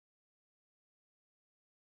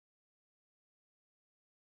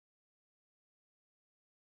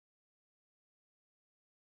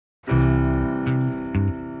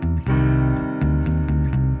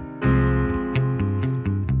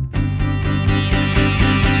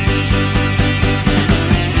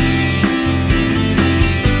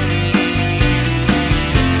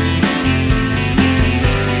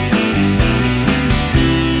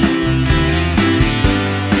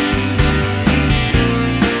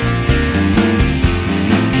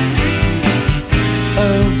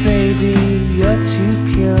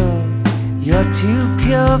You're too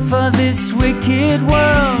pure for this wicked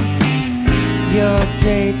world. Your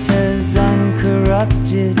data's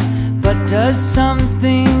uncorrupted, but does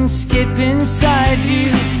something skip inside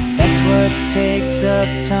you? That's what takes up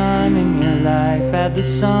time in your life. Add the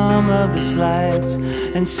sum of the slides,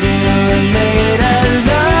 and sooner or later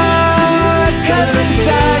love comes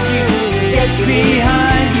inside you, gets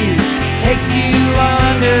behind you, takes you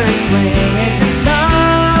under its wing. Is it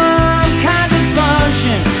some kind of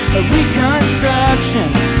function, a reconstruction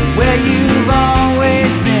of where you've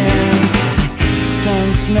always been?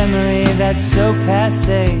 Son's memory that's so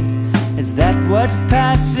passé, is that what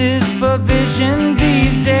passes for vision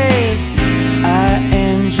these days? I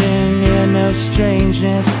engineer no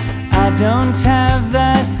strangeness, I don't have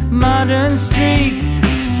that modern streak.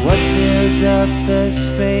 What fills up the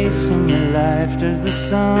space in your life? Does the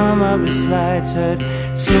sum of the slides hurt?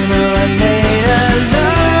 Sooner or later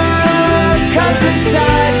love comes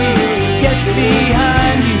inside you, gets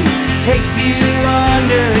behind you, takes you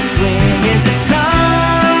under its wing. Is it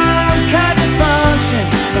some kind of function,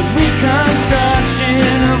 a reconstruction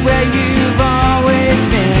of where you've always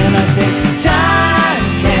been? I say time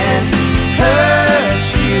can hurt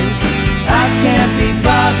you, I can't be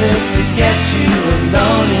bothered to get you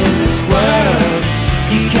alone in this world.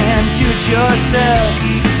 You can't do it yourself,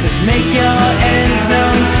 but make your